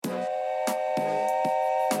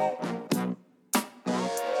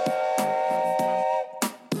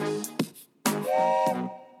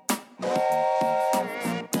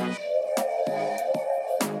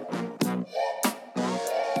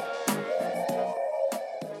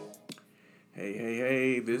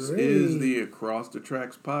This is the Across the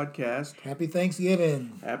Tracks podcast. Happy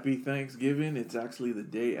Thanksgiving. Happy Thanksgiving. It's actually the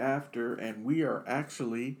day after, and we are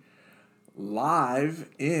actually live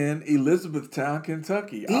in Elizabethtown,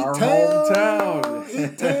 Kentucky, our hometown.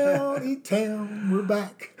 E-Town. We're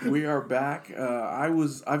back. We are back.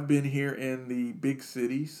 I've been here in the big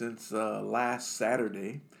city since last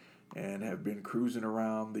Saturday, and have been cruising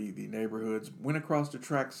around the neighborhoods. Went across the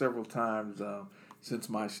track several times since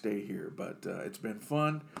my stay here, but it's been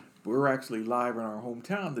fun. We're actually live in our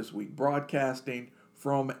hometown this week, broadcasting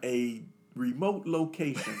from a remote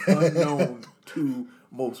location unknown to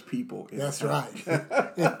most people. That's right.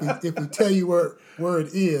 If we tell you where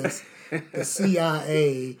it is, the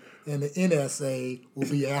CIA and the NSA will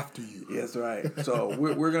be after you. That's right. So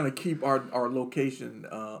we're going to keep our location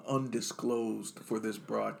undisclosed for this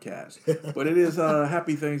broadcast. But it is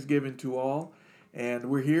Happy Thanksgiving to all. And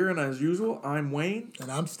we're here, and as usual, I'm Wayne.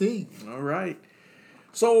 And I'm Steve. All right.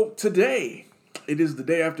 So today, it is the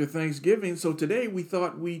day after Thanksgiving. So today we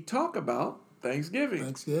thought we'd talk about Thanksgiving.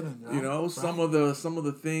 Right, you know, some of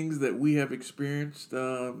the things that we have experienced,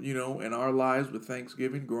 in our lives with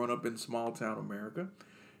Thanksgiving, growing up in small town America,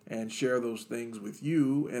 and share those things with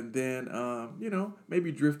you, and then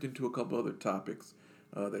maybe drift into a couple other topics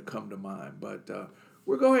that come to mind. But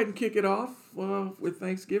we'll go ahead and kick it off with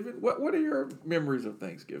Thanksgiving. What are your memories of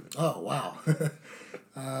Thanksgiving? Oh, wow.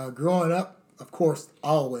 Growing up, of course,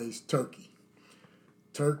 always turkey.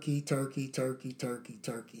 Turkey.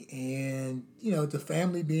 And, the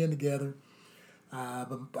family being together.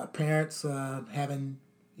 My parents having,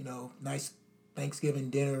 nice Thanksgiving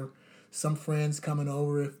dinner. Some friends coming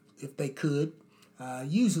over if they could.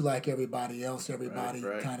 Usually like everybody else,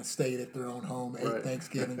 right. kind of stayed at their own home, ate Right.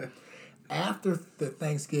 Thanksgiving. After the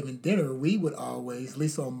Thanksgiving dinner, we would always, at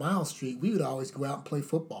least on Miles Street, we would always go out and play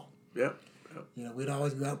football. Yep. We'd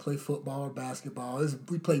always go out and play football or basketball.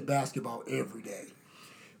 We played basketball every day.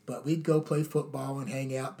 But we'd go play football and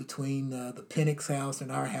hang out between the Penix house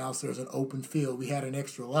and our house. There's an open field. We had an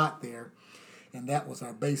extra lot there. And that was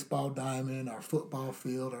our baseball diamond, our football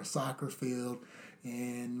field, our soccer field.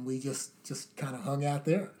 And we just kind of hung out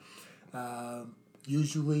there.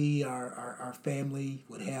 Usually our family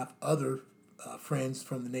would have other friends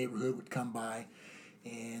from the neighborhood would come by,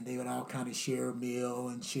 and they would all kind of share a meal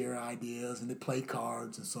and share ideas, and they'd play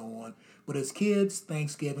cards and so on. But as kids,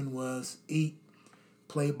 Thanksgiving was eat,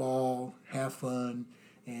 play ball, have fun,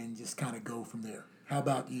 and just kind of go from there. How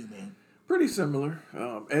about you, man? Pretty similar.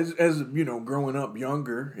 As growing up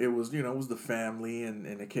younger, it was the family,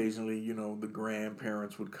 and occasionally, the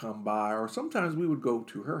grandparents would come by, or sometimes we would go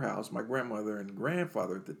to her house. My grandmother and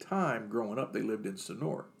grandfather at the time, growing up, they lived in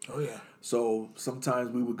Sonora. Oh, yeah. So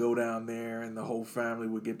sometimes we would go down there, and the whole family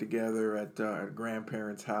would get together at our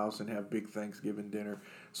grandparents' house and have big Thanksgiving dinner.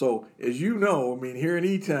 So, as you know, here in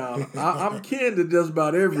E-Town, I'm kin to just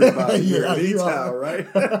about everybody here in E-Town, right?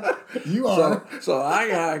 You are. So I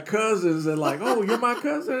got cousins that oh, you're my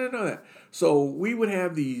cousin? I didn't know that. So we would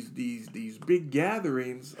have these big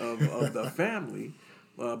gatherings of the family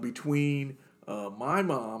between my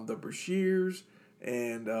mom, the Bashirs,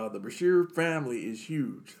 and the Bashir family is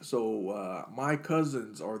huge. So my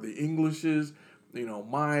cousins are the Englishes,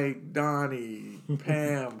 Mike, Donnie,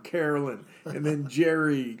 Pam, Carolyn, and then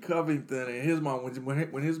Jerry Covington and his mom.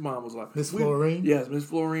 When his mom was like... Miss Florine? Yes, Miss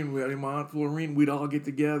Florine. We had my Aunt Florine. We'd all get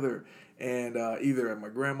together. And either at my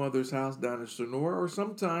grandmother's house down in Sonora, or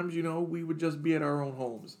sometimes, we would just be at our own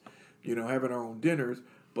homes, having our own dinners.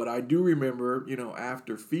 But I do remember,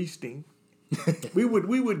 after feasting... we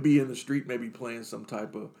would be in the street maybe playing some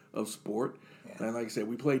type of sport. Yeah. And like I said,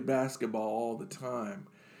 we played basketball all the time.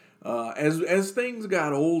 As things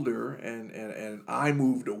got older and I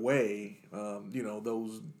moved away,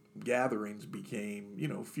 those gatherings became,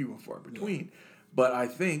 few and far between. Yeah. But I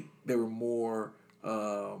think they were more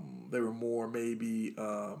maybe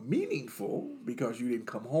meaningful because you didn't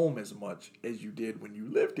come home as much as you did when you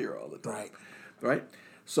lived here all the time. Right?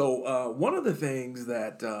 So one of the things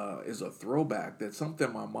that is a throwback, that's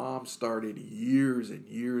something my mom started years and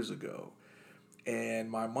years ago. And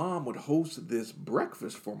my mom would host this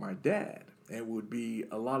breakfast for my dad. And it would be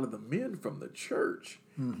a lot of the men from the church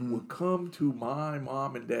would come to my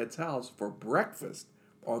mom and dad's house for breakfast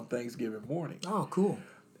on Thanksgiving morning. Oh, cool.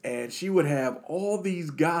 And she would have all these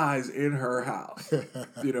guys in her house,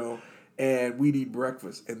 and we'd eat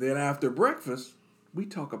breakfast. And then after breakfast, we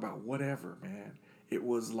talk about whatever, man. It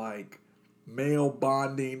was like male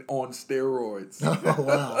bonding on steroids. Oh,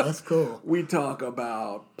 wow. That's cool. We talk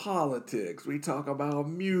about politics. We talk about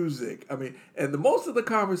music. I mean, and most of the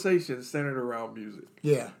conversation centered around music.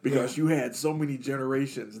 Yeah. Because you had so many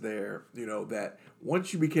generations there, that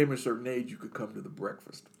once you became a certain age, you could come to the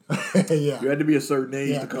breakfast. Yeah. You had to be a certain age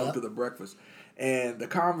Yeah, to come yeah. to the breakfast. And the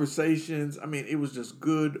conversations, I mean, it was just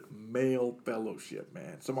good male fellowship,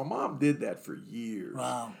 man. So my mom did that for years.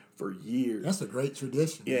 Wow. For years. That's a great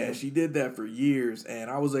tradition. Yeah, man. she did that for years,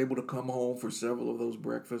 and I was able to come home for several of those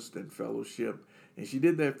breakfasts and fellowship. And she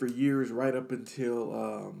did that for years, right up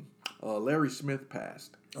until Larry Smith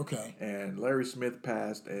passed. Okay. And Larry Smith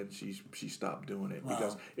passed, and she stopped doing it Wow.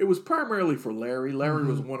 because it was primarily for Larry. Larry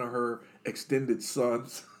was one of her extended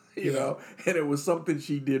sons, you Yeah. know, and it was something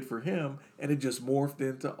she did for him, and it just morphed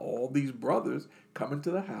into all these brothers coming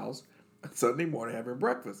to the house Sunday morning having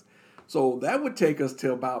breakfast. So that would take us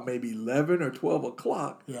till about maybe 11 or 12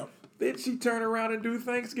 o'clock. Yep. Then she'd turn around and do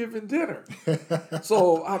Thanksgiving dinner.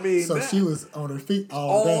 So, I mean, So she was on her feet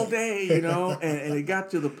all day, you know, and it got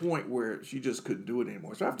to the point where she just couldn't do it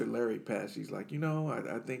anymore. So after Larry passed, she's like,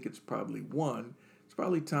 I think it's probably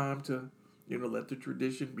time to, let the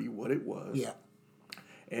tradition be what it was. Yeah.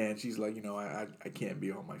 And she's like, I can't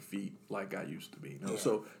be on my feet like I used to be. Yeah.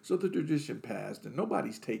 So the tradition passed, and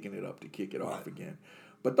nobody's taking it up to kick it off Right. again.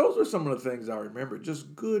 But those are some of the things I remember.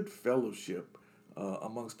 Just good fellowship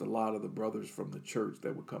amongst a lot of the brothers from the church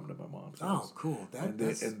that would come to my mom's house. Oh, cool. And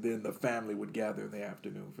then the family would gather in the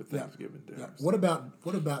afternoon for Thanksgiving dinner. Yeah. What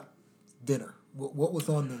about dinner? What was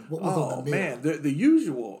on the on the meal? Man, the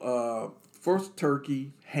usual first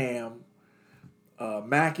turkey, ham,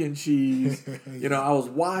 mac and cheese. I was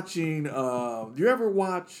watching. Do you ever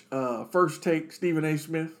watch First Take, Stephen A.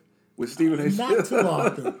 Smith? With Stephen A. Smith. Not too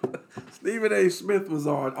often. Stephen A. Smith was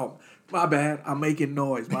on. Oh, my bad. I'm making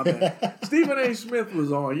noise. My bad. Stephen A. Smith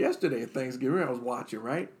was on yesterday at Thanksgiving. I was watching,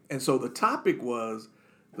 right? And so the topic was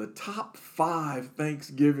the top 5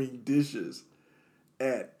 Thanksgiving dishes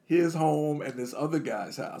at his home and this other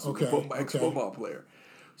guy's house, who's Okay, ex-football player.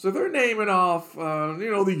 So they're naming off,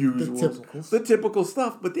 the usual, the typical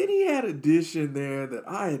stuff. But then he had a dish in there that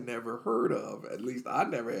I had never heard of. At least I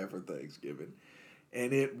never had for Thanksgiving.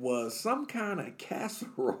 And it was some kind of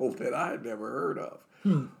casserole that I had never heard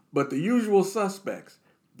of. But the usual suspects,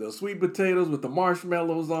 the sweet potatoes with the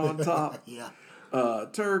marshmallows on top, Yeah.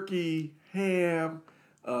 Turkey, ham,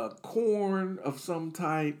 corn of some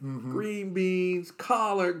type, green beans,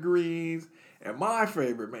 collard greens, and my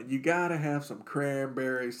favorite, man, you gotta have some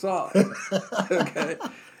cranberry sauce. Okay?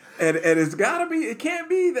 And it's gotta be, it can't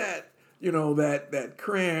be that, that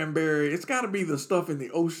cranberry. It's got to be the stuff in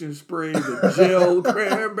the Ocean Spray, the gel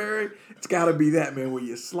cranberry. It's got to be that, man. When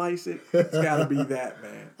you slice it, it's got to be that,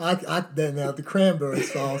 man. Now the cranberry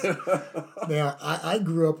sauce. Now I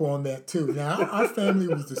grew up on that too. Now our family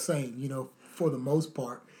was the same. For the most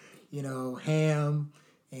part, ham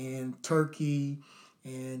and turkey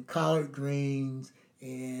and collard greens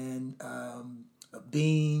and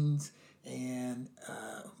beans and.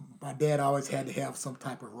 My dad always had to have some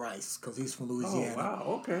type of rice because he's from Louisiana. Oh, wow,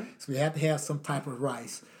 okay. So we had to have some type of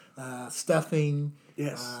rice. Stuffing.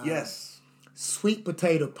 Yes. Sweet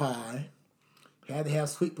potato pie. Had to have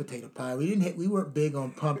sweet potato pie. We weren't big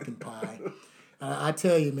on pumpkin pie. I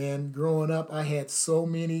tell you, man, growing up, I had so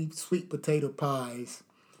many sweet potato pies,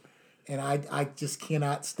 and I just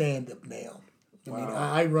cannot stand them now. I mean,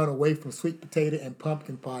 I run away from sweet potato and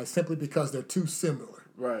pumpkin pie simply because they're too similar.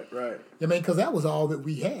 Right. I mean, because that was all that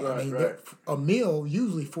we had. Right, I mean, right. A meal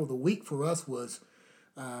usually for the week for us was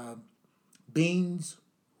beans,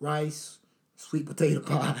 rice, sweet potato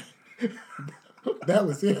pie. That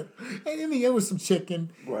was it. And I mean, there was some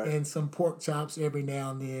chicken and some pork chops every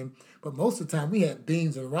now and then. But most of the time, we had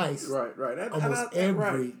beans and rice. Right. Almost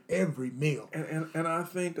every meal. And I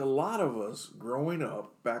think a lot of us growing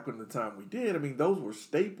up back in the time we did, I mean, those were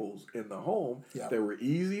staples in the home. Yep. They were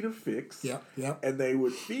easy to fix. Yep. And they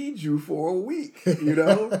would feed you for a week,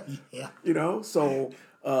 Yeah. So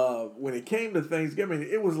when it came to Thanksgiving,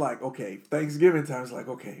 it was like, okay, Thanksgiving time is like,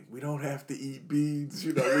 okay, we don't have to eat beans.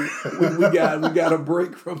 We got a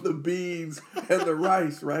break from the beans and the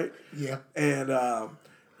rice, right? Yeah. And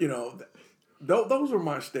those were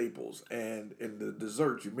my staples. And in the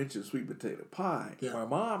desserts, you mentioned sweet potato pie. Yeah. My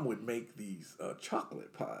mom would make these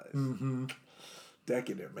chocolate pies. Mm-hmm.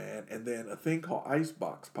 Decadent, man. And then a thing called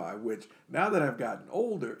icebox pie, which now that I've gotten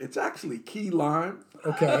older, it's actually key lime.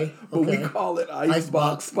 Okay. But we call it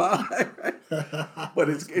icebox pie. But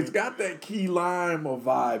it's got that key lime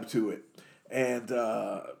vibe to it. And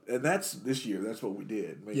that's this year. That's what we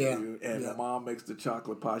did. And my mom makes the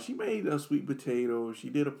chocolate pie. She made a sweet potato. She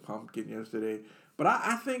did a pumpkin yesterday. But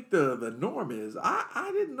I think the norm is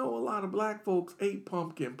I didn't know a lot of black folks ate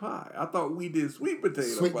pumpkin pie. I thought we did sweet potato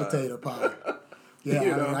Sweet pie. potato pie. Yeah, You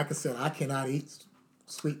I mean, know? like I said, I cannot eat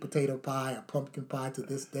sweet potato pie or pumpkin pie to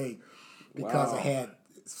this day because I Wow. had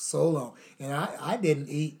so long. And I didn't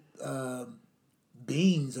eat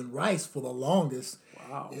beans and rice for the longest.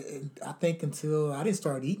 Wow. I think until I didn't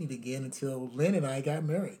start eating it again until Lynn and I got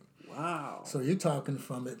married. Wow. So you're talking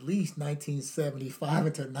from at least 1975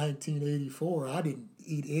 until 1984. I didn't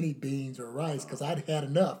eat any beans or rice because I'd had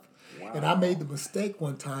enough. And I made the mistake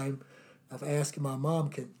one time of asking my mom,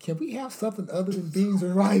 can we have something other than beans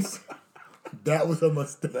and rice? That was a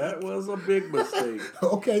mistake. That was a big mistake.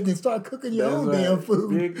 Okay, then start cooking your own That's damn right.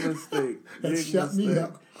 food. Big mistake. That Big shut me mistake.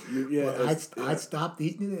 up. Yeah. But I stopped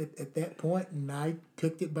eating it at that point, and I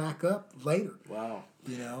picked it back up later. Wow.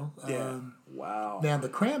 You know. Yeah. Wow. Now the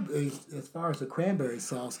cranberries, as far as the cranberry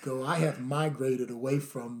sauce go, I have migrated away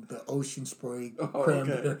from the Ocean Spray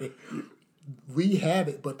cranberry. Okay. We have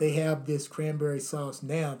it, but they have this cranberry sauce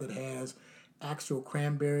now that has actual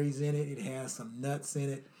cranberries in it. It has some nuts in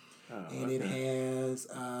it, and it has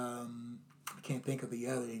I can't think of the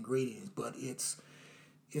other ingredients, but it's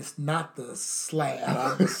not the slab.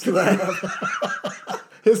 Not the slab.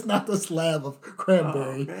 It's not the slab of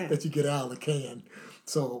cranberry man. that you get out of the can.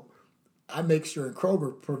 So I make sure, and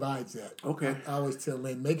Kroger provides that. Okay. I always tell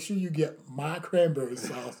Lynn, make sure you get my cranberry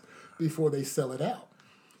sauce before they sell it out.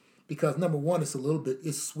 Because number one, it's sweeter,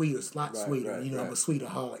 it's a lot sweeter. right, I'm right. a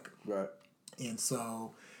sweetaholic. Right. And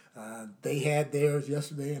so they had theirs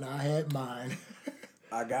yesterday and I had mine.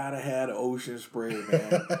 I gotta have the Ocean Spray,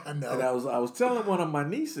 man. I know. And I was telling one of my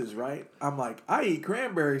nieces, right? I'm like, I eat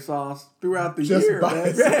cranberry sauce throughout the Just year, by man.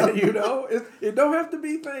 itself. You know, it don't have to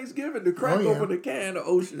be Thanksgiving to crack Oh, yeah. open a can of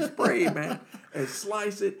Ocean Spray, man, and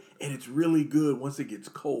slice it, and it's really good once it gets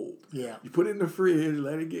cold. Yeah. You put it in the fridge,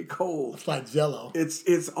 let it get cold. It's like Jell-O.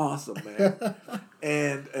 It's awesome, man.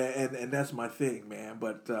 and that's my thing, man.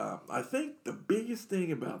 But I think the biggest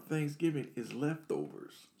thing about Thanksgiving is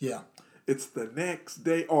leftovers. Yeah. It's the next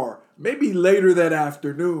day or maybe later that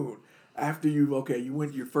afternoon after you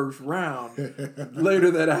went your first round.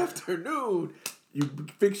 Later that afternoon, you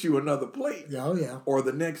fix you another plate. Yeah, oh yeah. Or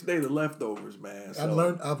the next day, the leftovers, man.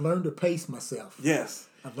 So, I've learned to pace myself. Yes.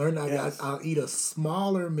 I've learned Yes. I'll eat a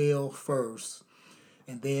smaller meal first,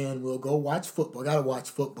 and then we'll go watch football. Got to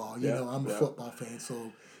watch football. You know, I'm a football fan,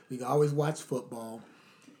 so we can always watch football.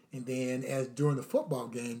 And then during the football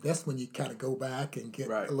game, that's when you kind of go back and get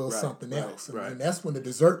a little something else. And that's when the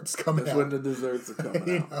desserts come out. That's when the desserts are coming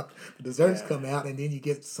You out. know, the desserts come out, and then you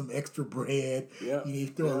get some extra bread. Yeah. You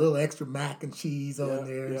throw a little extra mac and cheese on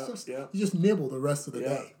there. You just nibble the rest of the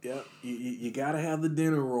day. Yeah. You got to have the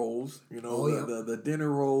dinner rolls. You know, the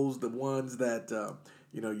dinner rolls, the ones that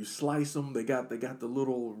you slice them. They got the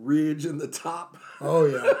little ridge in the top. Oh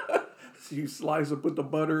yeah. So you slice them, put the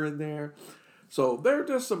butter in there. So there are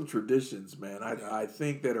just some traditions, man. I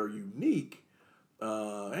think that are unique,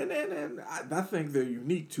 and I think they're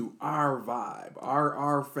unique to our vibe,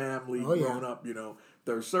 our family growing up. You know,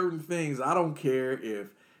 there are certain things I don't care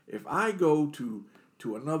if I go to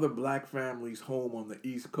another black family's home on the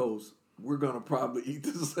East Coast, we're gonna probably eat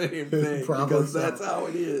the same thing because that's how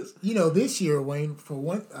it is. You know, this year, Wayne, for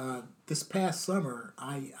one, this past summer,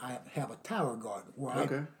 I have a tower garden where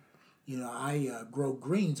I grow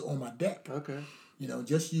greens on my deck. Okay. You know,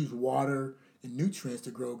 just use water and nutrients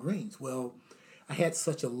to grow greens. Well, I had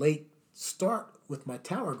such a late start with my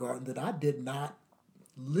tower garden that I did not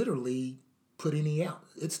literally put any out.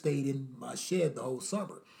 It stayed in my shed the whole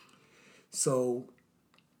summer. So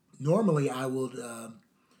normally I would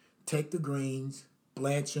take the greens,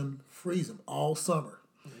 blanch them, freeze them all summer.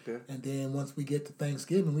 Okay. And then once we get to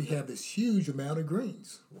Thanksgiving, we have this huge amount of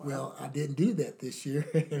greens. Wow. Well, I didn't do that this year,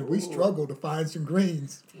 and we struggled to find some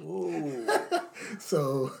greens.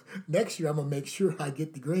 So next year, I'm going to make sure I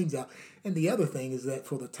get the greens out. And the other thing is that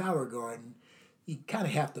for the tower garden, you kind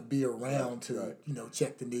of have to be around to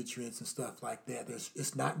check the nutrients and stuff like that.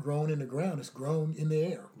 It's not grown in the ground; it's grown in the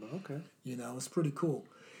air. Okay. You know, it's pretty cool.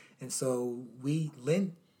 And so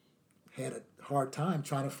Lynn had a hard time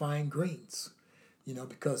trying to find greens. You know,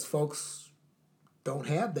 because folks don't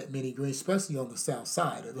have that many greens, especially on the south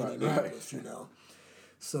side of Indianapolis, you know.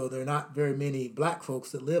 So there are not very many black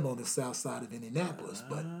folks that live on the south side of Indianapolis.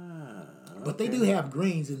 But they do have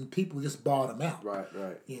greens, and people just bought them out. Right.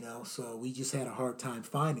 You know, so we just had a hard time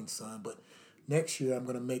finding some. But next year I'm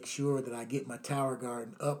going to make sure that I get my tower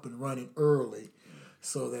garden up and running early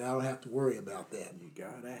so that I don't have to worry about that. You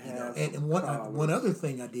got to have And one other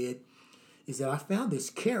thing I did is that I found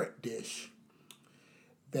this carrot dish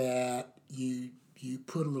that you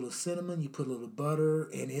put a little cinnamon, you put a little butter,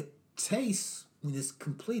 and it tastes when it's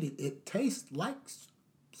completed, it tastes like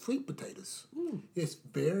sweet potatoes. It's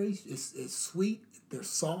it's sweet. They're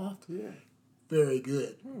soft. Yeah. Very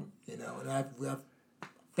good. You know, and I've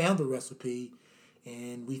found the recipe,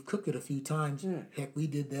 and we've cooked it a few times. Yeah. Heck, we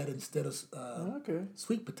did that instead of Okay.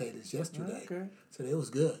 sweet potatoes yesterday. Okay. So it was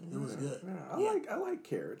good. It was good. Yeah. I like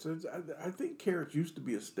carrots. I think carrots used to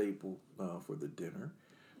be a staple for the dinner.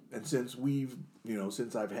 And since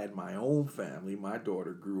since I've had my own family, my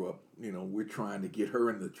daughter grew up, we're trying to get her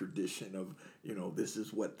in the tradition of, this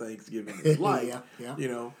is what Thanksgiving is like,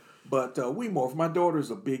 Yeah. But my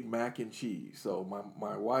daughter's a big mac and cheese. So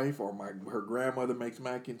my wife or her grandmother makes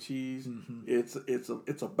mac and cheese. Mm-hmm.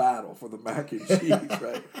 It's a battle for the mac and cheese,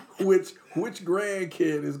 right? Which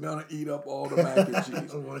grandkid is gonna eat up all the mac and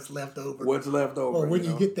cheese? What's left over? What's left over? Or when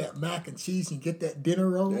you get that mac and cheese, you get that dinner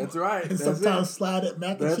roll. That's right. And sometimes slide that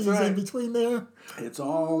mac and cheese in between there. It's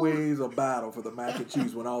always a battle for the mac and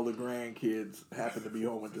cheese when all the grandkids happen to be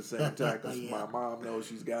home at the same time. Because my mom knows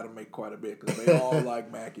she's got to make quite a bit because they all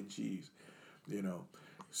like mac and cheese,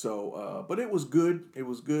 So, but it was good. It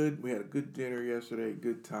was good. We had a good dinner yesterday,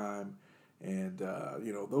 good time. And,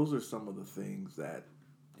 those are some of the things that,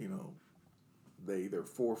 they're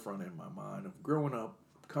forefront in my mind of growing up,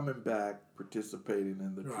 coming back, participating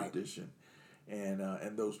in the tradition.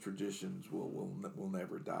 And those traditions will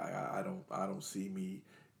never die. I don't see me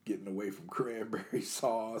getting away from cranberry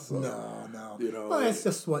sauce. No. Well,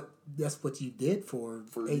 that's what you did for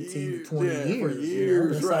 18 years, to 20 years. For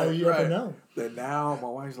years, That's right? all you ever know. Then now my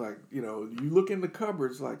wife's like, you look in the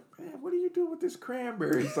cupboards like, man, what do you do with this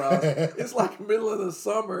cranberry sauce? It's like middle of the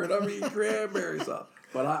summer and I'm eating cranberry sauce.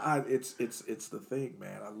 But it's the thing,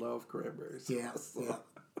 man. I love cranberry sauce. Yeah.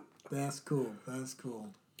 That's cool.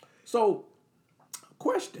 So,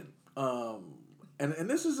 question. And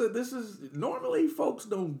this is normally folks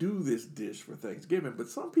don't do this dish for Thanksgiving, but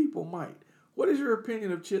some people might. What is your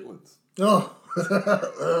opinion of chitlins? Oh.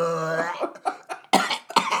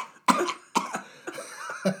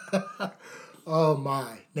 Oh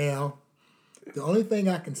my. Now, the only thing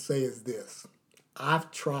I can say is this.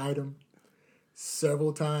 I've tried them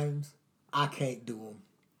several times. I can't do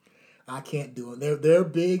them. They're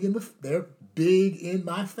big in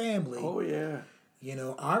my family. Oh yeah.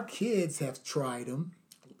 Our kids have tried them.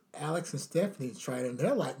 Alex and Stephanie tried them.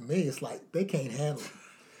 They're like me. It's like they can't handle them.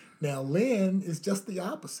 Now, Lynn is just the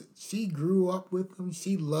opposite. She grew up with them.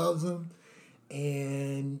 She loves them.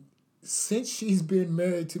 And since she's been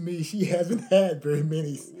married to me, she hasn't had very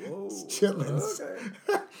many chitlins. Okay.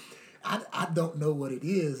 I don't know what it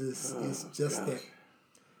is. It's just that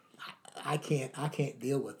I can't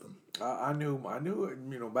deal with them. I knew,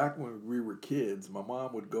 back when we were kids, my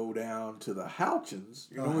mom would go down to the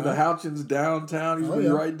Houchins. You know the Houchins downtown? Used to be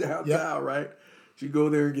right downtown, right? She'd go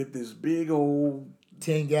there and get this big old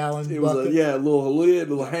 10-gallon bucket. It was a little lid,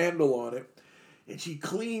 little handle on it. And she'd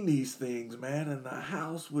clean these things, man, and the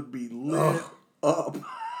house would be lit up.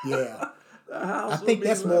 Yeah. The house I think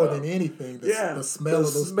that's more than anything, the smell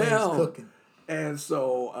of those things cooking. And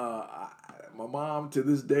so my mom, to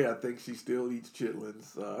this day, I think she still eats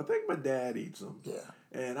chitlins. I think my dad eats them. Yeah.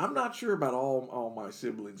 And I'm not sure about all my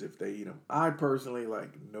siblings if they eat them. I personally,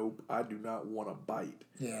 nope, I do not want to bite.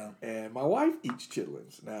 Yeah. And my wife eats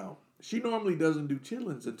chitlins. Now, she normally doesn't do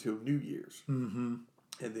chitlins until New Year's. Mm-hmm.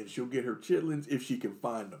 And then she'll get her chitlins if she can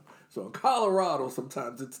find them. So in Colorado,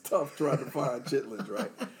 sometimes it's tough trying to find chitlins,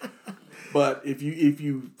 right? But if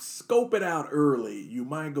you scope it out early, you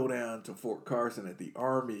might go down to Fort Carson at the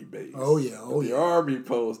Army base. The Army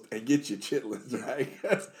post and get your chitlins, right?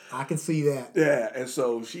 I can see that. Yeah, and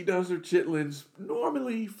so she does her chitlins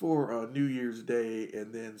normally for New Year's Day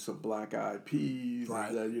and then some black-eyed peas,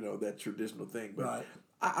 right? And that traditional thing. But right.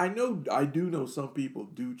 I do know some people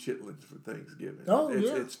do chitlins for Thanksgiving.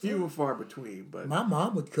 It's few and far between. But my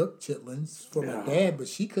mom would cook chitlins for my dad, but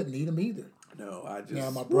she couldn't eat them either. No,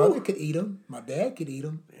 Now, my brother could eat them. My dad could eat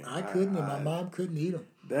them. Yeah, I couldn't, and my mom couldn't eat them.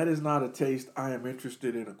 That is not a taste I am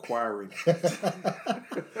interested in acquiring.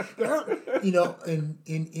 In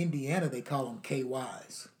Indiana, they call them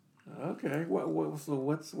KYs. Okay. So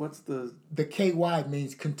what's the... The KY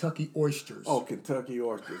means Kentucky oysters. Oh, Kentucky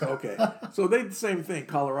oysters. Okay. So they the same thing.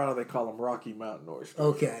 Colorado, they call them Rocky Mountain oysters.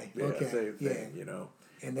 Okay. Yeah, same thing,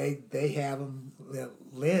 And they have them.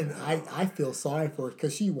 Lynn, I feel sorry for her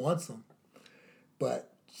because she wants them.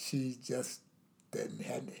 But she just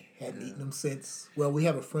hadn't eaten them since. Well, we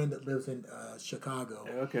have a friend that lives in Chicago.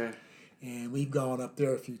 Okay. And we've gone up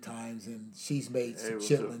there a few times, and she's made some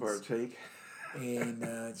chitlins. Partake.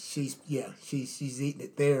 And she's eating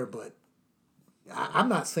it there, but I'm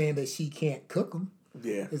not saying that she can't cook them.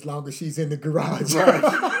 Yeah. As long as she's in the garage. Right.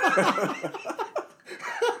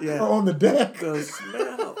 Yeah. on the deck. The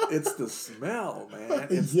smell. It's the smell, man.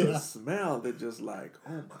 It's the smell that just like,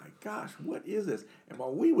 oh my gosh, what is this? And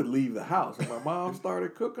when we would leave the house and my mom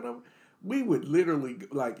started cooking them, we would literally,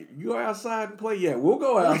 like, you go outside and play? Yeah, we'll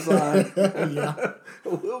go outside. Yeah.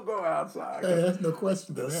 We'll go outside. There's no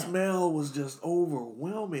question. The smell was just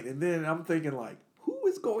overwhelming. And then I'm thinking, like, who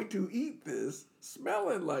is going to eat this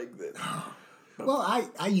smelling like this? Well,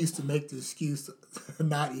 I used to make the excuse of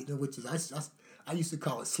not eating, which is I used to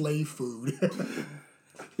call it slave food.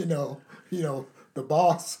 you know, the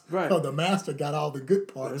boss Right. or the master got all the good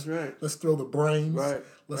parts. That's right. Let's throw the brains. Right.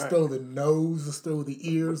 Let's Right. throw the nose. Let's throw the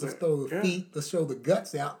ears. Let's throw the Yeah. feet. Let's show the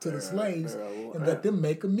guts out to the slaves and let them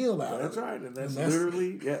make a meal out That's of it. right. And that's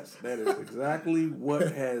literally, yes, that is exactly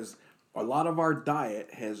what has, a lot of our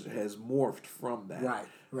diet has morphed from that. Right.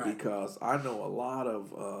 Right. Because I know a lot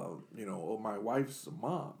of, my wife's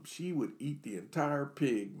mom, she would eat the entire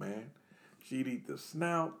pig, man. She'd eat the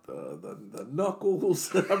snout, the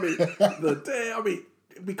knuckles, I mean, the tail. I mean,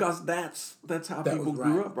 because that's how people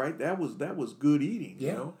grew up, right? That was good eating,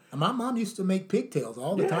 Yeah. you know? And my mom used to make pigtails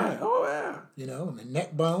all the time. Oh, yeah. You know, and the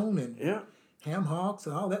neck bone and Yeah. ham hocks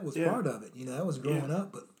and all that was part of it. You know, I was growing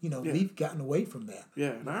up, but we've gotten away from that.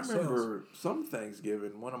 Yeah, and I remember some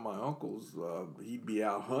Thanksgiving, one of my uncles, he'd be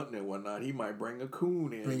out hunting and whatnot. He might bring a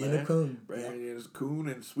coon in, Bring in a coon. Bring in his coon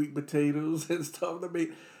and sweet potatoes and stuff.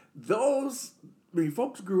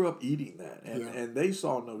 Folks grew up eating that, and they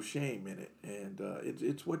saw no shame in it. And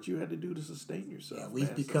it's what you had to do to sustain yourself. Yeah,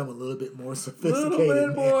 we've become a little bit more a sophisticated. little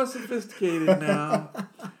bit more sophisticated now.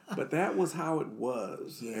 But that was how it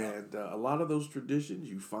was. Yeah. And a lot of those traditions,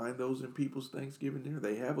 you find those in people's Thanksgiving dinner.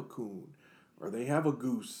 They have a coon or they have a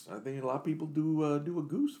goose. I think a lot of people do a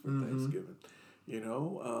goose for Thanksgiving.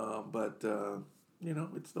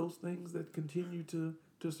 It's those things that continue to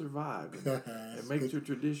survive and makes your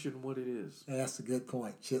tradition what it is. That's a good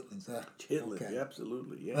point. Chitlins. Chitlins, Okay.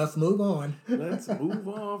 absolutely. Yeah. Let's move on. Let's move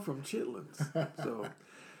on from chitlins.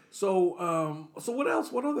 So what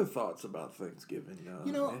else? What other thoughts about Thanksgiving?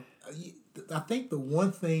 I think the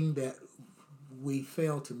one thing that we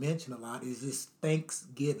fail to mention a lot is this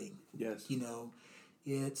Thanksgiving. Yes.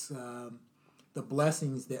 It's the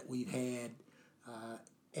blessings that we've had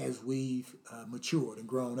as we've matured and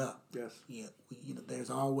grown up. Yes. There's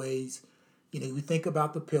always, we think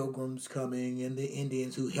about the Pilgrims coming and the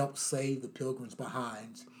Indians who helped save the Pilgrims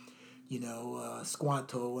behind,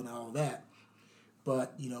 Squanto and all that.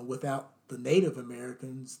 But, without the Native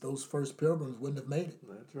Americans, those first Pilgrims wouldn't have made it.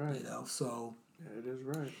 That's right. So yeah, it is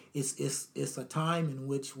right. It's a time in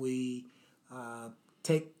which we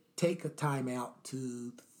take a time out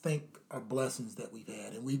to thank our blessings that we've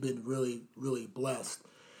had, and we've been really, really blessed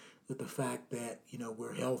with the fact that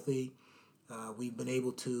we're healthy. We've been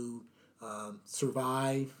able to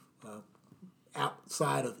survive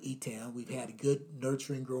outside of E-Town. We've had good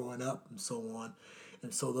nurturing growing up and so on.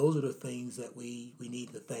 And so those are the things that we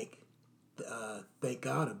need to thank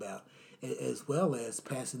God about, as well as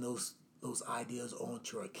passing those ideas on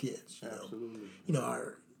to our kids. Absolutely.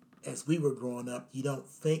 As we were growing up, you don't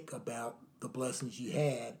think about the blessings you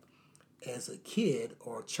had as a kid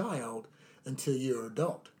or a child until you're an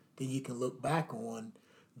adult. Then you can look back on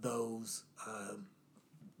those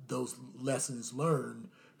lessons learned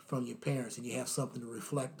from your parents, and you have something to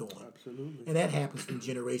reflect on. Absolutely. And that happens from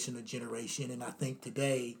generation to generation. And I think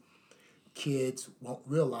today, kids won't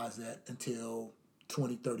realize that until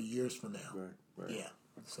 20, 30 years from now. Right. Yeah.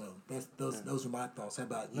 So those are my thoughts. How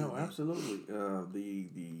about you? No, absolutely.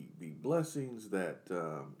 The blessings that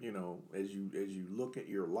as you look at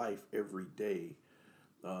your life every day,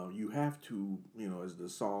 you have to, as the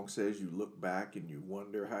song says, you look back and you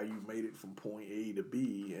wonder how you made it from point A to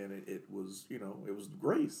B, and it was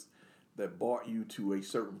grace that brought you to a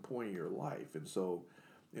certain point in your life. And so,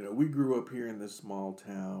 we grew up here in this small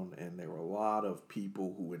town, and there were a lot of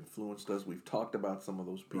people who influenced us. We've talked about some of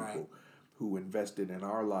those people. Right. Who invested in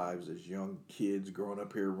our lives as young kids growing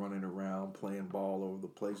up here, running around, playing ball over the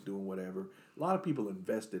place, doing whatever. A lot of people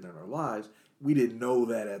invested in our lives. We didn't know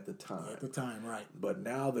that at the time. At the time, right. But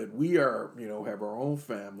now that we are, have our own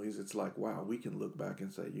families, it's like, wow, we can look back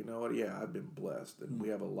and say, you know what, yeah, I've been blessed. And we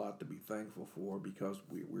have a lot to be thankful for because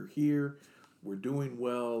we're here, we're doing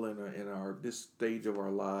well in our this stage of our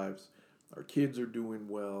lives. Our kids are doing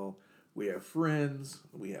well. We have friends,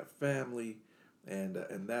 we have family. And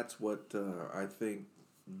that's what I think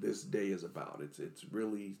this day is about. It's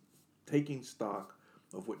really taking stock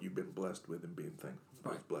of what you've been blessed with and being thankful for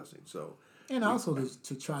those blessings. So And also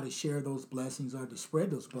to try to share those blessings or to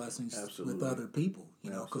spread those blessings Absolutely. with other people,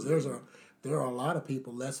 because there are a lot of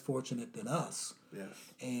people less fortunate than us. Yes.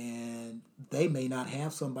 And they may not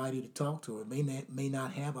have somebody to talk to, or may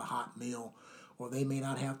not have a hot meal, or they may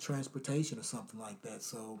not have transportation or something like that.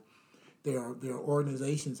 So there are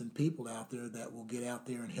organizations and people out there that will get out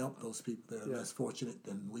there and help those people that are less fortunate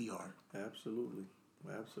than we are. Absolutely.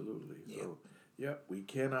 Yeah. So, we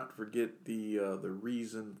cannot forget the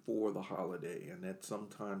reason for the holiday, and that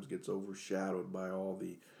sometimes gets overshadowed by all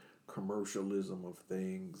the commercialism of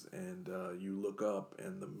things, and you look up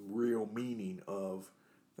and the real meaning of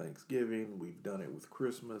Thanksgiving. We've done it with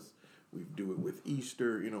Christmas. We do it with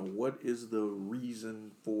Easter. What is the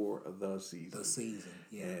reason for the season? The season,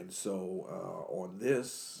 yeah. And so on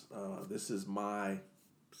this is my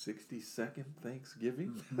 62nd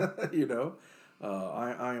Thanksgiving. Mm-hmm.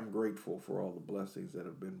 I am grateful for all the blessings that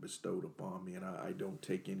have been bestowed upon me, and I don't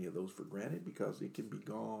take any of those for granted because it can be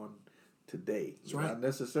gone today. That's right. Not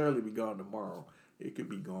necessarily be gone tomorrow. It could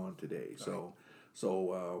be gone today. Right.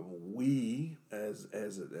 So we as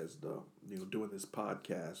the doing this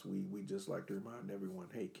podcast, we just like to remind everyone,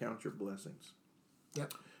 hey, count your blessings.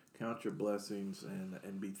 Yep. Count your blessings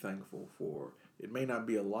and be thankful for. It may not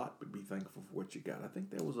be a lot, but be thankful for what you got. I think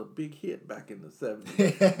that was a big hit back in the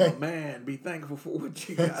 70s. Man, be thankful for what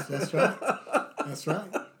you got. That's right. That's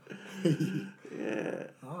right. Yeah.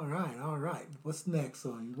 All right. What's next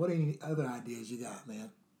on you? What any other ideas you got, man?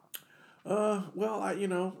 Well,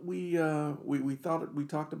 we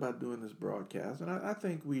talked about doing this broadcast, and I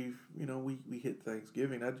think we hit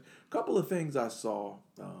Thanksgiving. A couple of things I saw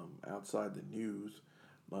outside the news.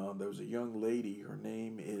 There was a young lady. Her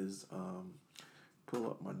name is pull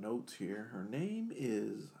up my notes here. Her name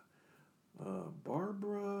is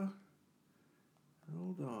Barbara.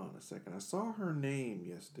 Hold on a second. I saw her name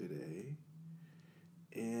yesterday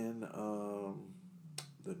in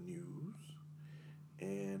the news,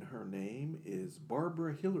 and her name is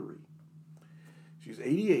Barbara Hillary. She's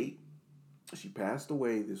 88. She passed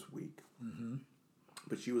away this week. Mm-hmm.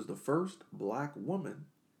 But she was the first black woman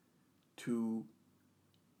to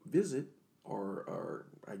visit, or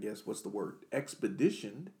I guess what's the word,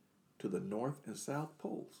 expeditioned to the North and South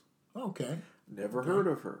Poles. Okay. Never heard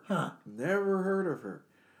of her. Huh. Never heard of her.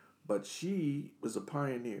 But she was a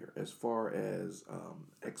pioneer as far as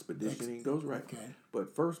expeditioning goes, right? Okay.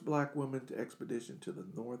 But first black woman to expedition to the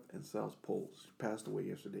North and South Poles. She passed away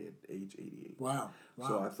yesterday at age 88. Wow.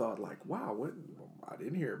 So I thought, what? I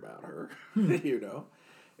didn't hear about her,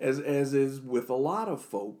 As is with a lot of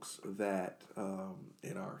folks that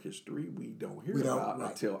in our history we don't hear about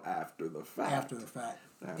until after the fact. After the fact.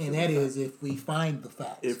 And that is if we find the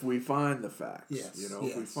facts. If we find the facts. Yes.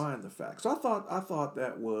 If we find the facts. So I thought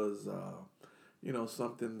that was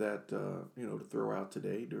something that to throw out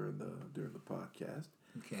today during the podcast.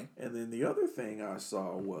 Okay. And then the other thing I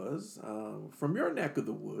saw was from your neck of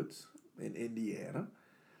the woods in Indiana,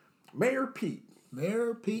 Mayor Pete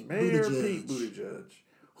Buttigieg,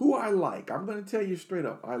 who I like. I'm going to tell you straight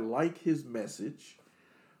up. I like his message.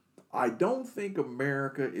 I don't think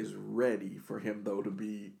America is ready for him, though, to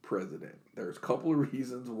be president. There's a couple of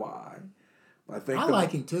reasons why. I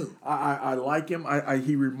like him, too. I like him.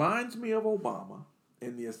 He reminds me of Obama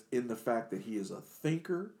in the fact that he is a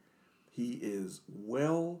thinker. He is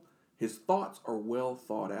his thoughts are well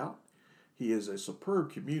thought out. He is a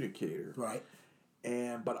superb communicator. Right.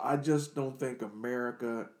 But I just don't think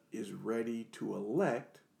America is ready to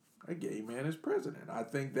elect a gay man as president. I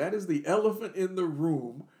think that is the elephant in the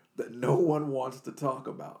room that no one wants to talk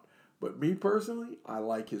about. But me personally, I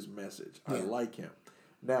like his message. Yeah. I like him.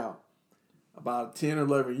 Now, about 10 or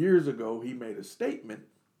 11 years ago, he made a statement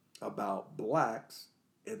about blacks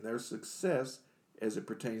and their success as it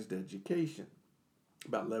pertains to education.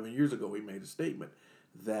 About 11 years ago, he made a statement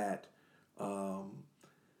that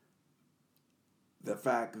the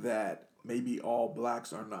fact that maybe all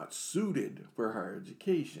blacks are not suited for higher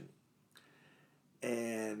education.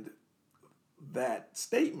 And that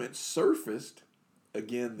statement surfaced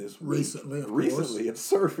again this week. Recently, it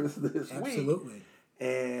surfaced this week. Absolutely.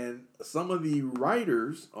 And some of the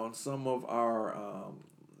writers on some of our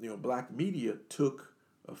black media took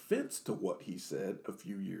offense to what he said a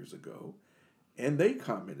few years ago, and they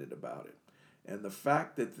commented about it. And the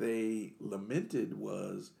fact that they lamented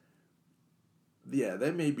was, yeah,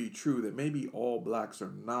 that may be true, that maybe all blacks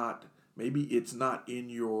are not, maybe it's not in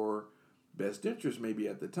your best interest maybe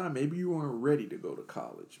at the time. Maybe you weren't ready to go to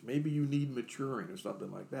college. Maybe you need maturing or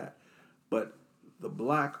something like that. But the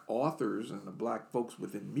black authors and the black folks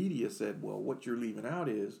within media said, well, what you're leaving out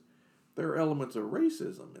is there are elements of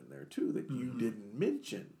racism in there too that you didn't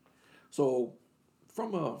mention. So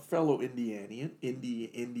from a fellow Indianian,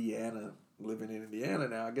 Indiana, living in Indiana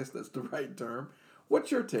now, I guess that's the right term. What's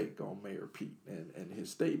your take on Mayor Pete and his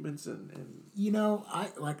statements and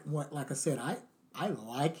Like I said, I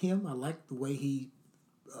like him. I like the way he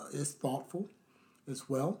is thoughtful as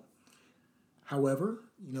well. However,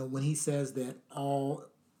 when he says that all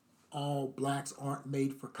blacks aren't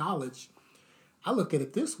made for college, I look at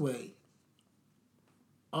it this way: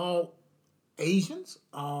 all Asians,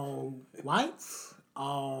 all whites,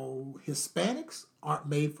 all Hispanics aren't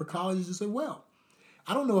made for colleges as well.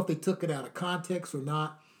 I don't know if they took it out of context or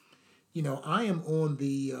not. I am on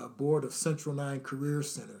the board of Central 9 Career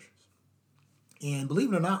Centers. And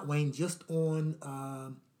believe it or not, Wayne, just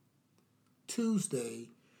on Tuesday,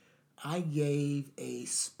 I gave a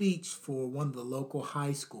speech for one of the local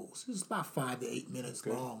high schools. It was about 5 to 8 minutes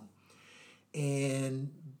long.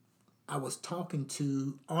 And I was talking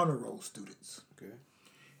to honor roll students. Okay.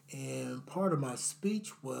 And part of my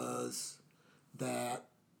speech was that,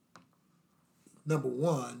 number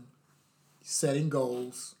one, setting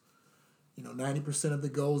goals. 90% of the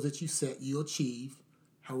goals that you set, you achieve.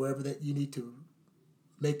 However, that you need to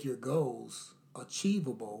make your goals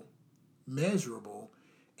achievable, measurable,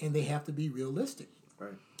 and they have to be realistic.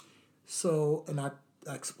 Right. So, and I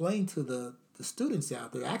explained to the students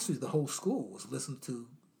out there, actually the whole school was listening to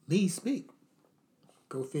me speak.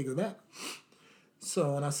 Go figure that.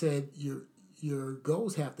 So, and I said, your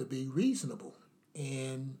goals have to be reasonable.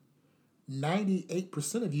 And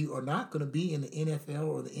 98% of you are not going to be in the NFL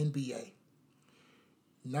or the NBA.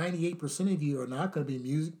 98% of you are not going to be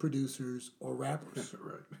music producers or rappers.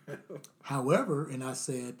 Right. However, and I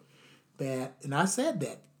said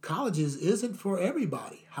that colleges isn't for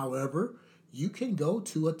everybody. However, you can go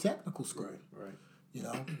to a technical school. Right.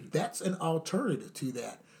 That's an alternative to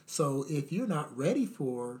that. So if you're not ready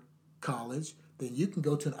for college, then you can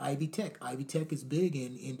go to an Ivy Tech. Ivy Tech is big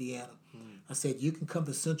in Indiana. I said you can come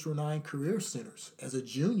to Central 9 Career Centers as a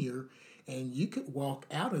junior, and you could walk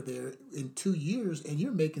out of there in 2 years, and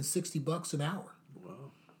you're making $60 an hour.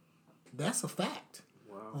 Wow. That's a fact.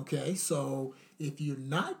 Wow. Okay, so if you're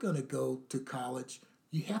not going to go to college,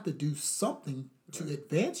 you have to do something to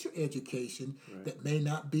advance your education that may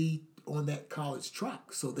not be on that college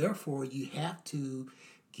track. So therefore, you have to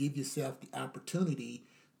give yourself the opportunity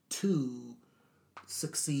to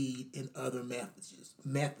succeed in other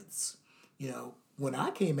methods. When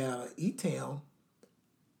I came out of E-Town,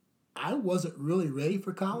 I wasn't really ready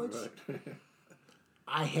for college. Right.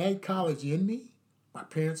 I had college in me. My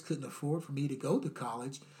parents couldn't afford for me to go to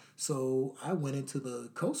college, so I went into the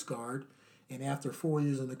Coast Guard, and after 4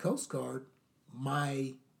 years in the Coast Guard,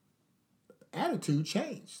 my attitude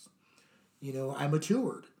changed. I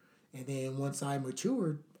matured. And then once I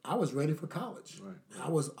matured, I was ready for college. Right. I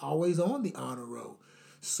was always on the honor roll.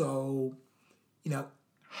 So,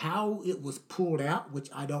 how it was pulled out, which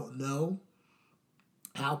I don't know,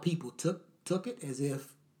 how people took it as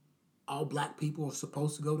if all black people are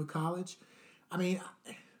supposed to go to college. I mean,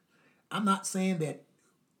 I'm not saying that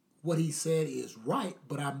what he said is right,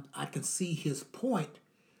 but I can see his point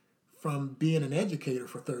from being an educator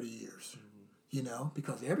for 30 years.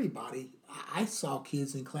 Because everybody, I saw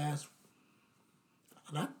kids in class,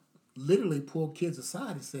 and I literally pulled kids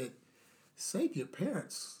aside and said, save your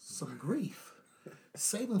parents some grief.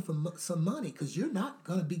 Save them some money, because you're not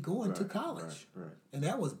going to be going to college. Right. And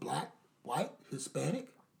that was black, white, Hispanic,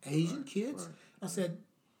 Asian kids. Right. I said,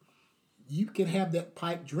 you can have that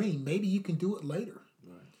pipe dream. Maybe you can do it later.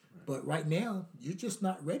 Right. But right now, you're just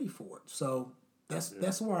not ready for it. So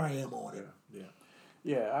that's where I am on it.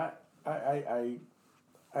 Yeah.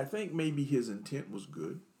 I think maybe his intent was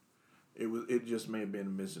good. It just may have been a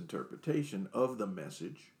misinterpretation of the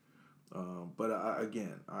message. But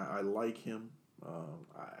I like him.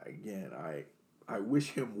 I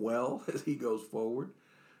wish him well as he goes forward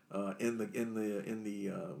in the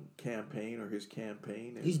campaign or his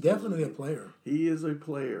campaign. He's definitely a player. He is a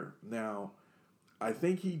player. Now, I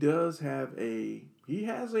think he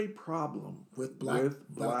has a problem with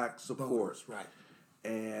black support. Voters, right.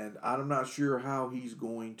 And I'm not sure how he's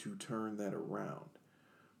going to turn that around.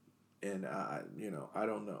 And I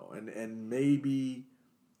don't know. And maybe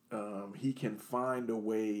he can find a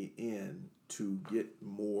way in to get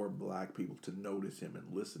more black people to notice him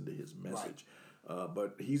and listen to his message. Right.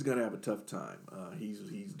 But he's going to have a tough time.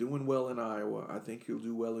 He's doing well in Iowa. I think he'll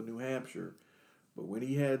do well in New Hampshire. But when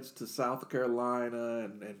he heads to South Carolina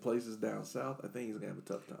and places down south, I think he's going to have a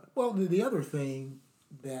tough time. Well, the other thing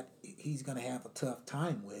that he's going to have a tough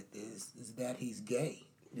time with is that he's gay.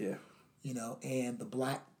 Yeah. And the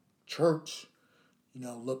black church,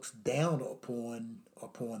 looks down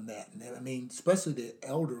upon that. And I mean, especially the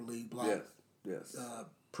elderly black Yes.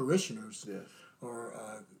 Parishioners Yes.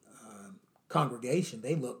 or congregation,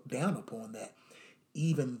 they look down upon that,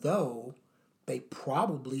 even though they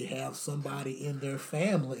probably have somebody in their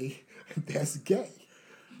family that's gay.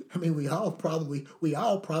 I mean, we all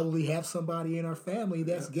probably have somebody in our family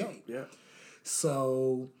that's gay. Yeah.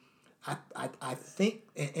 So I think,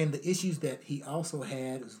 and the issues that he also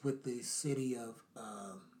had is with the city of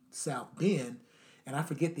South Bend, and I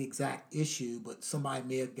forget the exact issue, but somebody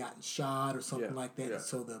may have gotten shot or something like that. Yeah. And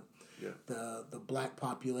so the black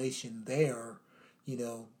population there,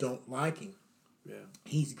 don't like him. Yeah.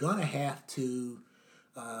 He's gonna have to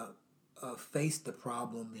face the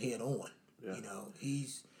problem head on. Yeah.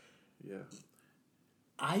 He's. Yeah.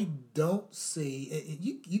 I don't see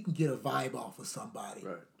you can get a vibe off of somebody.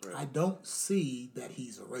 Right. I don't see that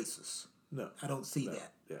he's a racist. No. I don't see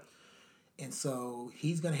that. Yeah. And so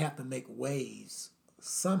he's going to have to make waves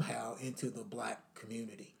somehow into the black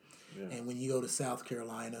community. Yeah. And when you go to South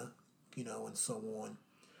Carolina, and so on,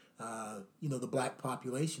 the black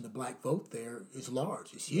population, the black vote there is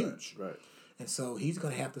large. It's huge. Right. And so he's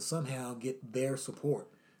going to have to somehow get their support.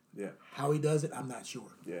 Yeah. How he does it, I'm not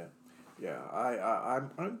sure. Yeah. Yeah,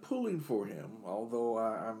 I'm pulling for him, although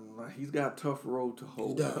he's got a tough road to hoe.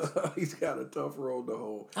 He does. He's got a tough road to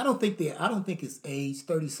hoe. I don't think his age,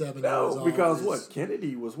 37 years old. No, because what?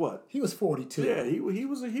 Kennedy was what? He was 42. Yeah, he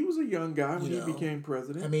was a young guy when he became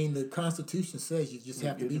president. I mean, the Constitution says you just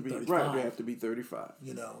have to be 35. Right, you have to be 35.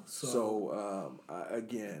 So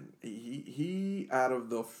again, he out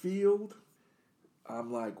of the field,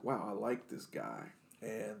 I'm like, wow, I like this guy.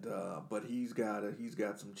 And but he's got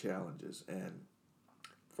some challenges, and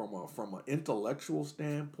from an intellectual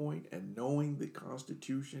standpoint, and knowing the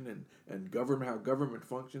Constitution and how government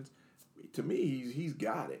functions, to me he's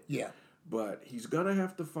got it. Yeah. But he's gonna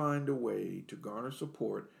have to find a way to garner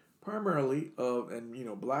support, primarily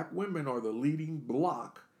black women are the leading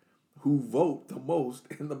bloc who vote the most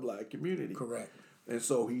in the black community. Correct. And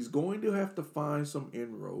so he's going to have to find some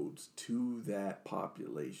inroads to that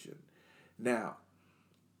population. Now,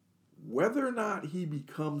 whether or not he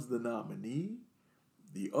becomes the nominee,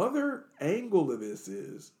 the other angle of this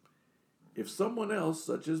is if someone else,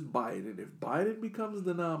 such as Biden, if Biden becomes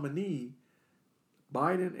the nominee,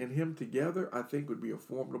 Biden and him together, I think would be a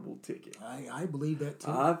formidable ticket. I believe that too.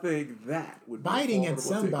 I think that would be Biden a and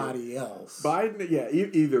somebody ticket. else. Biden, yeah,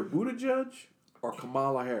 either Buttigieg or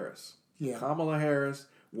Kamala Harris. Yeah. Kamala Harris,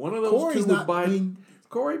 one of those Cory's two with not, Biden.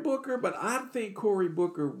 Cory Booker, but I think Cory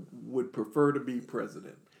Booker would prefer to be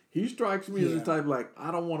president. He strikes me as the type like,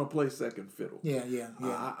 I don't want to play second fiddle. Yeah.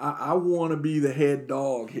 I want to be the head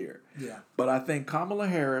dog here. Yeah. But I think Kamala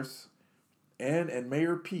Harris and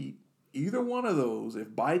Mayor Pete, either one of those, if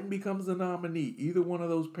Biden becomes the nominee, either one of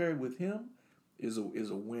those paired with him is a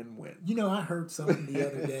win-win. I heard something the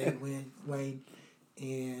other day, Wayne,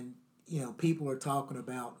 and people are talking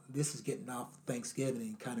about, this is getting off Thanksgiving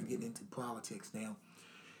and kind of getting into politics now.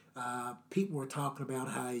 People were talking about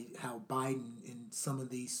how Biden in some of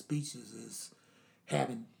these speeches is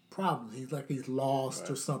having problems. He's lost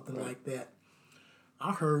or something like that.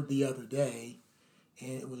 I heard the other day,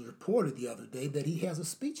 and it was reported the other day, that he has a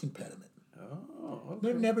speech impediment. Oh,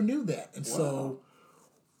 okay. Never knew that. And so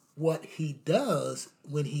what he does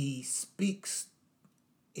when he speaks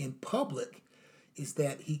in public is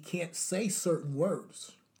that he can't say certain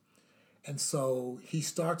words. And so he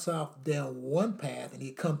starts off down one path and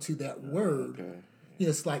he comes to that word. Okay.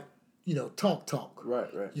 It's like, talk.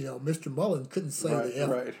 Right. Mr. Mullen couldn't say the F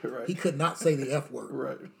word. Right. He could not say the F word.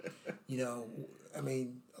 Right. I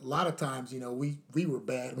mean, a lot of times, we were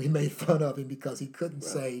bad. We made fun of him because he couldn't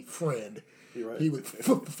say friend. Right. He would,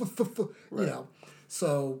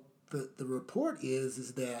 So the report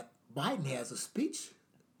is that Biden has a speech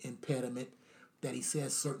impediment that he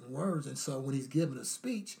says certain words. And so when he's giving a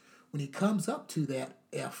speech, when he comes up to that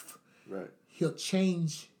F, he'll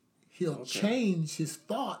change his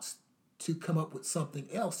thoughts to come up with something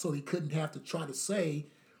else, so he couldn't have to try to say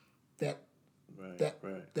that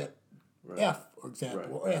F, for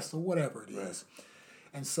example, or S, or whatever it is.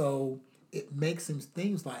 And so it makes him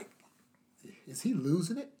things like, is he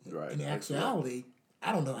losing it? Right. In actuality,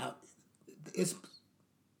 I don't know how. It's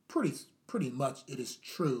pretty much it is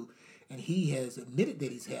true, and he has admitted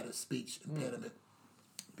that he's had a speech impediment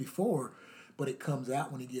before, but it comes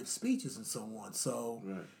out when he gives speeches and so on. So,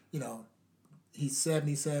 he's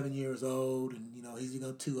 77 years old, and he's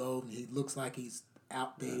too old, and he looks like he's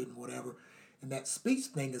outdated and whatever. And that speech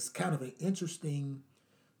thing is kind of an interesting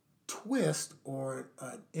twist or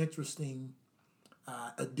an interesting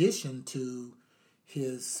addition to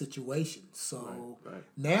his situation. So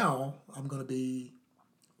now I'm going to be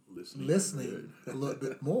listening a little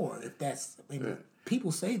bit more. If that's, I mean,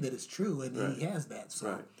 people say that it's true, and he has that.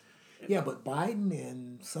 So, yeah, but Biden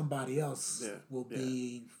and somebody else will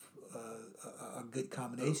be a good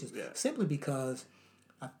combination. Simply because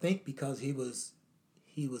I think because he was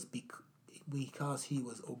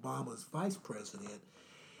Obama's vice president,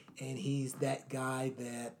 and he's that guy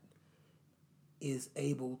that is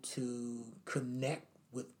able to connect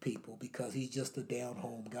with people because he's just a down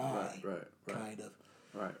home guy, kind of.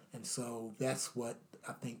 Right. And so that's what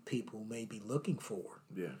I think people may be looking for.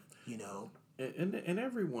 Yeah. You know. And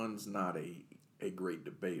everyone's not a great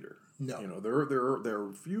debater. No. You know, there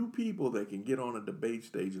are few people that can get on a debate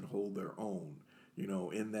stage and hold their own, you know,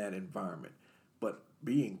 in that environment. But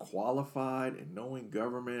being qualified and knowing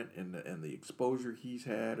government and the exposure he's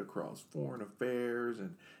had across foreign affairs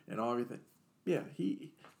and everything, yeah,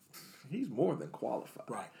 he's more than qualified.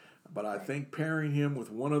 Right. But I think pairing him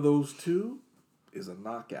with one of those two is a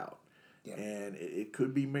knockout. Yeah. And it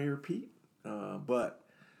could be Mayor Pete. But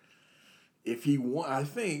if he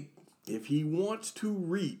wants to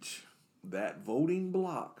reach that voting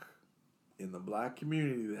bloc in the black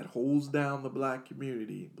community that holds down the black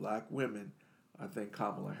community, black women, I think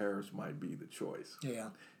Kamala Harris might be the choice. Yeah.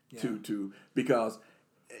 Because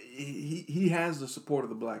he has the support of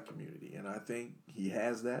the black community, and I think he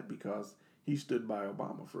has that because he stood by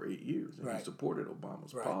Obama for 8 years and he supported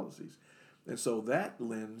Obama's policies, and so that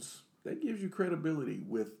gives you credibility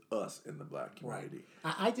with us in the black community.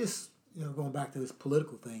 Right. I just, going back to this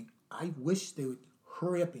political thing, I wish they would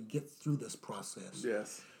hurry up and get through this process.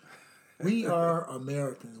 Yes. We are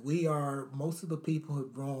Americans. Most of the people who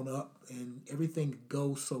have grown up, and everything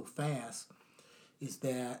goes so fast, is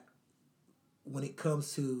that when it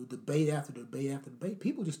comes to debate after debate after debate,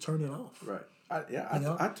 people just turn it off. Right. I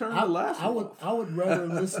turned the last one off. I would rather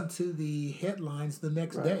listen to the headlines the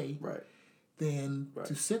next day than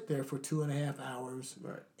to sit there for 2.5 hours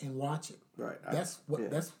and watch it. Right. That's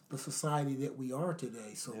the society that we are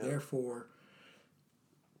today. So therefore,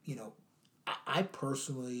 I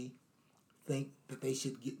personally think that they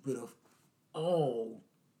should get rid of all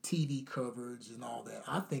TV coverage and all that.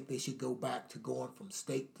 I think they should go back to going from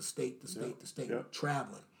state to state to state to state,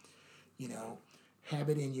 traveling. Have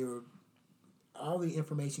it in all the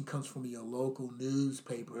information comes from your local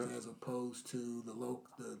newspapers as opposed to the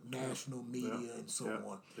national media and so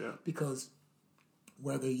on. Yeah. Because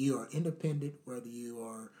whether you are independent, whether you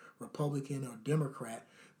are Republican or Democrat,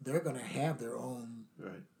 they're going to have their own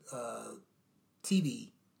TV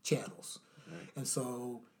channels. Right. And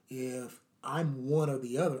so if I'm one or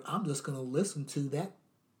the other, I'm just going to listen to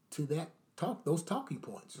those talking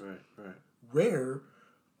points. Right. Rare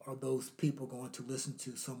are those people going to listen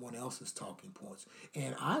to someone else's talking points.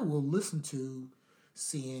 And I will listen to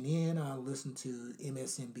CNN, I'll listen to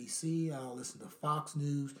MSNBC, I'll listen to Fox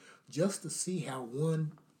News, just to see how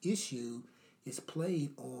one issue is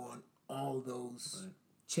played on all those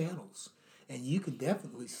channels. And you can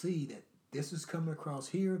definitely see that this is coming across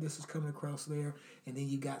here, this is coming across there, and then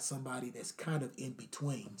you got somebody that's kind of in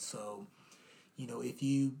between. So, if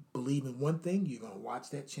you believe in one thing, you're going to watch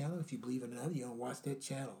that channel. If you believe in another, you're going to watch that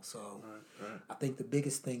channel. So I think the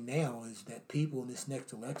biggest thing now is that people in this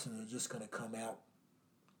next election are just going to come out.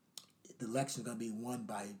 The election is going to be won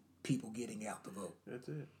by people getting out to vote. That's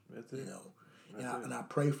it. And I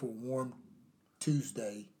pray for Warm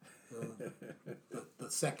Tuesday, the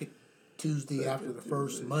second Tuesday after the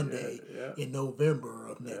first Monday in November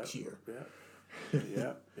of next year.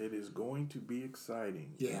 Yeah, it is going to be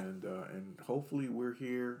exciting. Yeah. And hopefully we're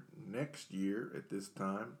here next year at this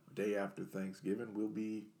time, day after Thanksgiving. We'll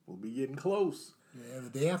be getting close. Yeah,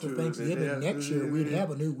 the day after Thanksgiving next year, we will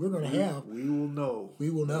know. We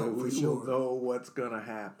will know for sure. We will know what's going to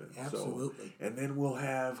happen. Absolutely. So, and then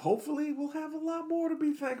hopefully we'll have a lot more to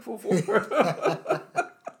be thankful for.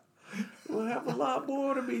 We'll have a lot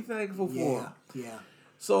more to be thankful for. Yeah.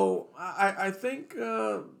 So I think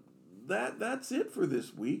that's it for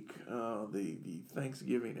this week. The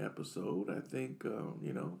Thanksgiving episode. I think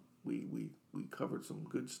we covered some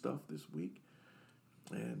good stuff this week,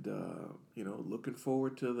 and looking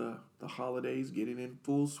forward to the holidays getting in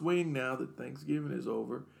full swing now that Thanksgiving is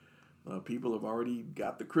over. People have already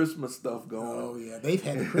got the Christmas stuff going. Oh, yeah. They've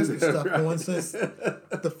had the Christmas stuff going since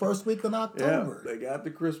the first week of October. Yeah, they got the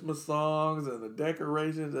Christmas songs and the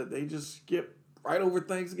decorations that they just skip right over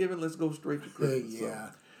Thanksgiving. Let's go straight to Christmas.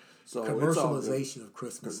 So commercialization of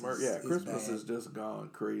Christmas Christmas has just gone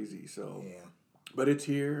crazy. So, yeah. But it's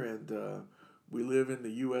here, and we live in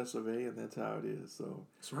the U.S. of A., and that's how it is. So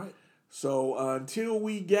that's right. So until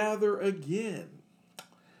we gather again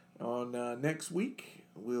on next week,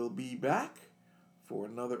 we'll be back for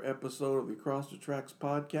another episode of the Across the Tracks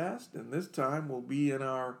podcast. And this time we'll be in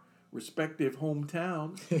our respective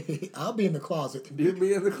hometowns. I'll be in the closet. You'll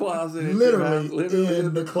be in the closet. Literally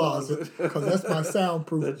in the closet. Because that's my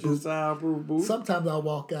soundproof That's booth. your soundproof booth? Sometimes I'll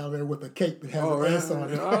walk out there with a cape that has an S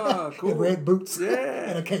on it. Ah, cool. And red boots.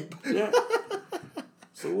 Yeah. And a cape. Yeah.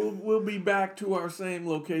 So we'll be back to our same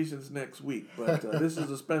locations next week, but this is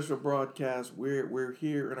a special broadcast. We're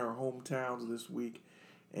here in our hometowns this week,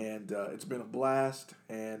 and it's been a blast.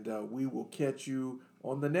 And we will catch you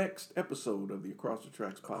on the next episode of the Across the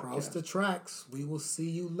Tracks podcast. Across the Tracks. We will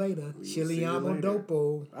see you later. We will see you Chiliamo later. Dopo.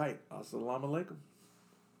 All right. Assalamu alaikum.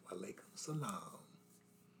 Walaikum salam.